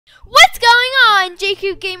What's going on,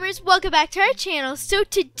 Jkrew gamers? Welcome back to our channel. So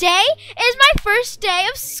today is my first day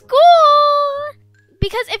of school!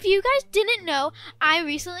 Because if you guys didn't know, I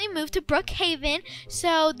recently moved to Brookhaven.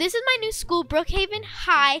 So this is my new school, Brookhaven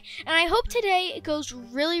High. And I hope today it goes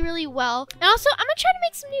really well. And also, I'm going to try to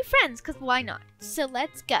make some new friends, because why not? So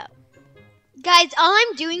let's go. Guys, all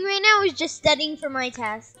I'm doing right now is just studying for my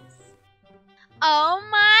tests. Oh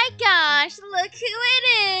my gosh, look who it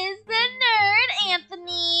is, the nerd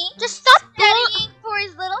Anthony. Just stop studying for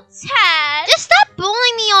his little test. Just stop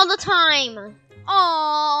bullying me all the time.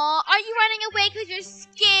 Aww, are you running away because you're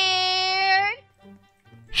scared?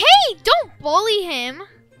 Hey, don't bully him.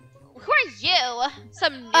 Who are you?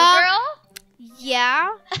 Some new girl?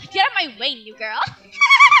 Yeah. Get out of my way, new girl.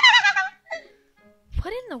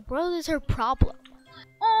 What in the world is her problem?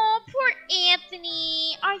 Oh, poor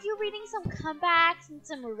Anthony. Are you reading some comebacks and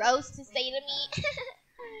some roasts to say to me?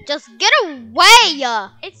 Just get away!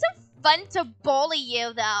 It's so fun to bully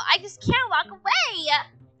you, though. I just can't walk away.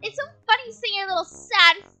 It's so funny seeing your little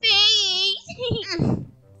sad face.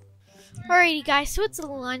 Alrighty, guys, so it's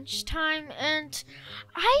lunchtime, and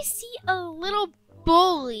I see a little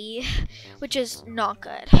bully, which is not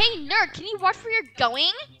good. Hey, nerd, can you watch where you're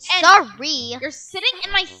going? And sorry. You're sitting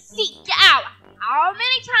in my seat. Get out. How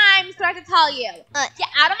many times do I have to tell you? Get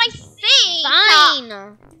out of my seat.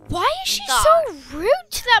 Fine. Why is she so rude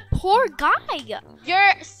to that poor guy?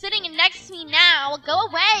 You're sitting next to me now. Go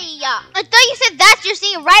away. I thought you said that's your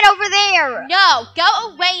seat right over there. No,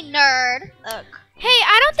 go away, nerd. Hey,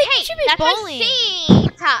 I don't think you should be bullying.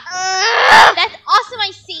 That's my seat. That's also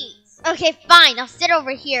my seat. Okay, fine. I'll sit over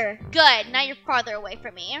here. Good. Now you're farther away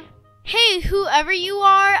from me. Hey, whoever you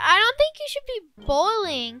are, I don't think you should be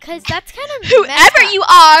bullying, because that's kind of Whoever you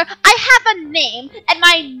are, I have a name, and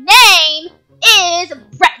my name is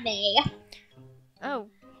Brittany. Oh.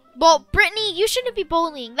 Well, Brittany, you shouldn't be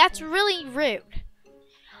bullying. That's really rude.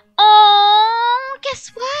 Oh, guess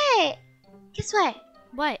what? Guess what?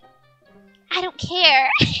 What? I don't care.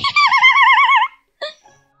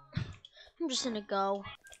 I'm just gonna go.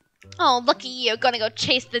 Oh, look at you, gonna go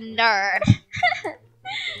chase the nerd.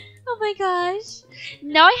 Oh my gosh.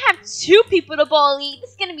 Now I have two people to bully.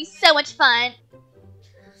 This is gonna be so much fun.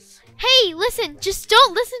 Hey, listen, just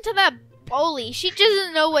don't listen to that bully. She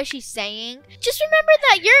doesn't know what she's saying. Just remember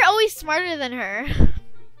that you're always smarter than her.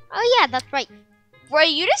 Oh yeah, that's right. Were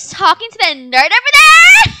you just talking to the nerd over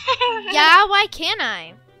there? Yeah, why can't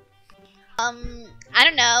I? I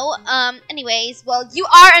don't know. Anyways, well, you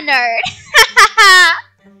are a nerd.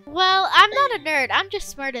 Well, I'm not a nerd. I'm just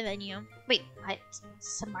smarter than you. Wait, what?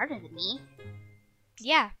 Smarter than me?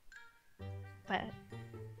 Yeah. But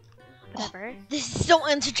whatever. This is so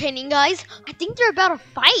entertaining, guys. I think they're about to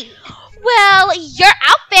fight. Well, your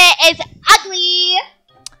outfit is ugly.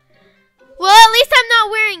 Well, at least I'm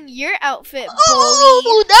not wearing your outfit, bully.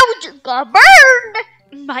 Oh, that was just got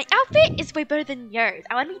burned. My outfit is way better than yours.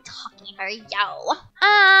 I want to be talking to her, yo.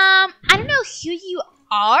 I don't know who you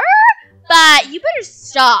are, but you better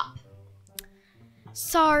stop.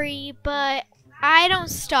 Sorry, but I don't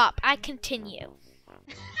stop. I continue.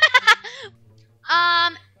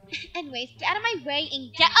 Anyways, get out of my way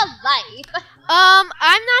and get a life. I'm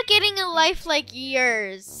not getting a life like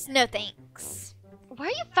yours. No thanks. Where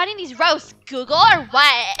are you finding these roasts? Google or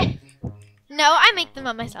what? No, I make them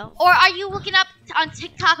up myself. Or are you looking up on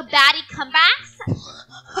TikTok Maddy comebacks?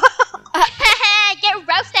 Get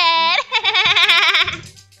roasted.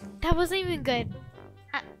 That wasn't even good.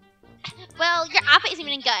 Well, your outfit isn't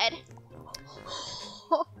even good.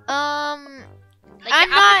 Like, I'm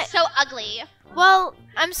your not outfit's so ugly. Well,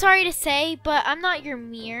 I'm sorry to say, but I'm not your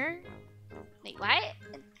mirror. Wait, what?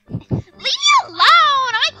 Leave me alone!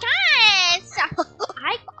 Oh my gosh!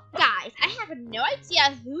 Guys, I have no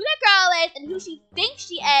idea who the girl is and who she thinks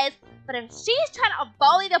she is, but if she's trying to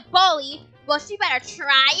bully the bully, well, she better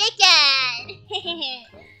try again.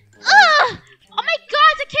 Ugh! Oh my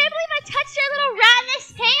gosh, I can't believe I touched your little ratness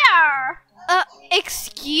hair!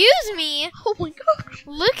 Excuse me? Oh my gosh.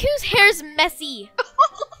 Look whose hair's messy.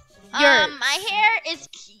 Yours. My hair is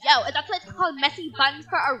cute. That's why it's called messy buns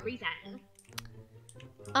for a reason.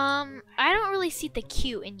 I don't really see the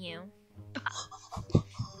cute in you. Well,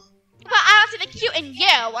 I don't see the cute in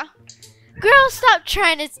you. Girl, stop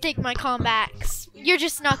trying to take my comebacks. You're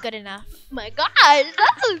just not good enough. Oh my gosh,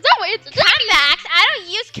 that's no way it's comebacks. I don't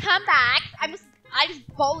use comebacks. I just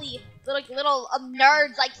bully little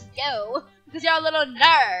nerds like you because you're a little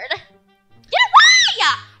nerd. Get away!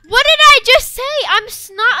 What did I just say? I'm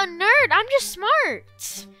not a nerd. I'm just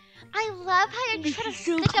smart. I love how you're trying to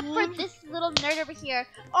stick up for this little nerd over here.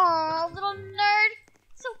 Oh, little nerd.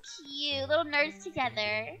 So cute, little nerds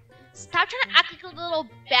together. Stop trying to act like a little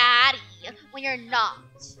baddie when you're not.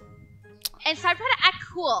 And stop trying to act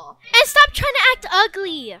cool. And stop trying to act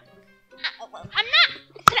ugly. I'm not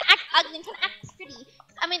trying to act ugly, I'm trying to act pretty.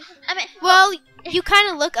 I mean. Well, you kind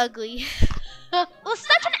of look ugly. Well,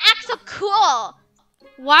 stop trying to act so cool.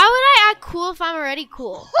 Why would I act cool if I'm already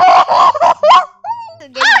cool? Oh, you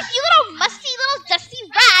little musty, little dusty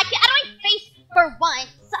rag. Get out of my face for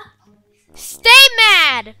once. Stay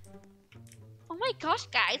mad. Oh my gosh,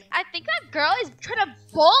 guys. I think that girl is trying to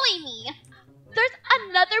bully me. There's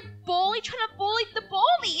another bully trying to bully the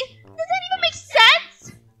bully. Does that even make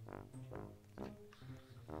sense?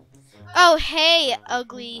 Oh, hey,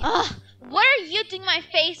 ugly. Ugh, what are you doing to my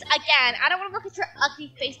face again? I don't want to look at your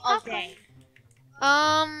ugly face all day.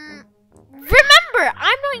 Remember,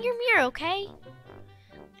 I'm not your mirror, okay?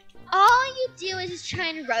 All you do is just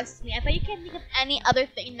trying to roast me. I bet you can't think of any other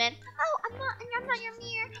thing then. Oh, I'm not your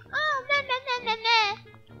mirror. Oh,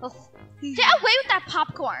 nah. Oh, get away with that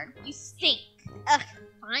popcorn. You stink. Ugh,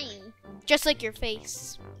 fine. Just like your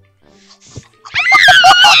face.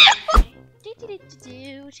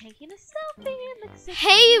 Taking a selfie.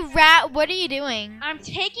 Hey, rat, what are you doing? I'm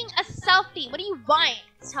taking a selfie. What do you want?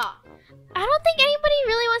 I don't think anybody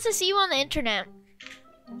really wants to see you on the internet.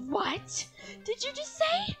 What did you just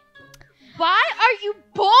say? Why are you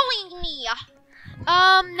bullying me?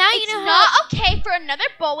 Now you It's know not how. okay for another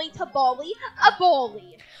bully to bully a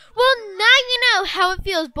bully. Well, now you know how it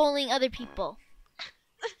feels bullying other people.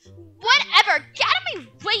 Whatever. Get out of my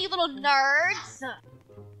way, you little nerds.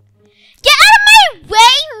 Get out of my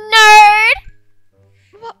way, nerd!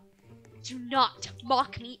 Do not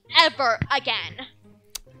mock me ever again.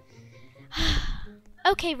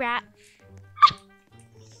 Okay, rat.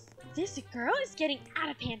 This girl is getting out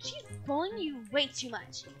of hand. She's bullying you way too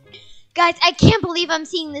much. Guys, I can't believe I'm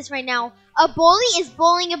seeing this right now. A bully is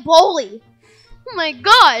bullying a bully. Oh my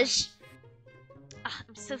gosh.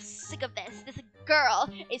 I'm so sick of this. This girl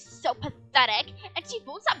is so pathetic, and she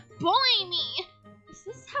won't stop bullying me. Is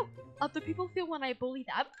this how other people feel when I bully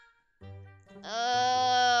them?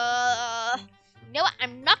 You know what?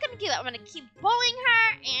 I'm not gonna do that. I'm gonna keep bullying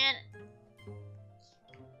her, and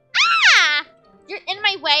you're in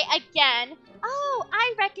my way again. Oh,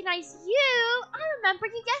 I recognize you. I remember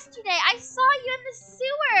you yesterday. I saw you in the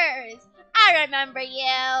sewers. I remember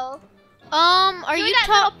you. Are You're you that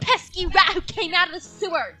little pesky rat who came out of the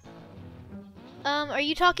sewers. are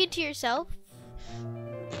you talking to yourself?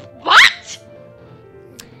 What?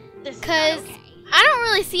 This is not 'Cause okay. I don't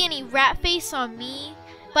really see any rat face on me,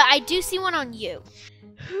 but I do see one on you.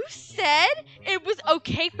 Who said it was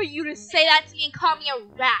okay for you to say that to me and call me a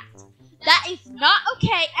rat? That is not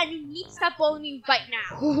okay, and you need to stop bullying me right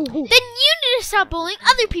now. Then you need to stop bullying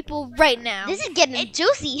other people right now. This is getting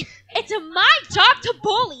juicy. It's my job to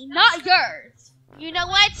bully, not yours. You know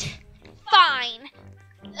what? Fine.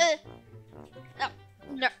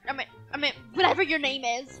 I mean, whatever your name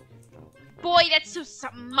is. Boy, that's so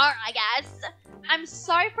smart, I guess. I'm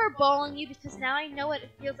sorry for bullying you because now I know what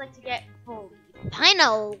it feels like to get bullied.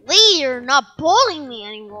 Finally, you're not bullying me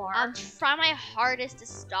anymore. I'll try my hardest to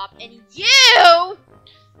stop, and you!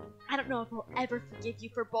 I don't know if I'll ever forgive you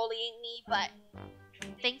for bullying me, but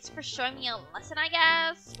thanks for showing me a lesson, I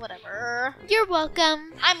guess. Whatever. You're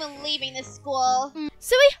welcome. I'm leaving this school.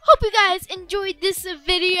 So we hope you guys enjoyed this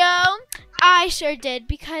video. I sure did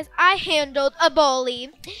because I handled a bully.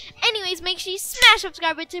 Anyways, make sure you smash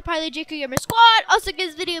subscribe to part of the Jkrew Gamer Squad. Also give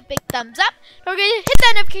this video a big thumbs up. Don't forget to hit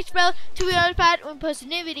that notification bell to be notified when we post a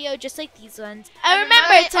new video just like these ones. And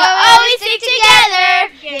remember to always stay tuned.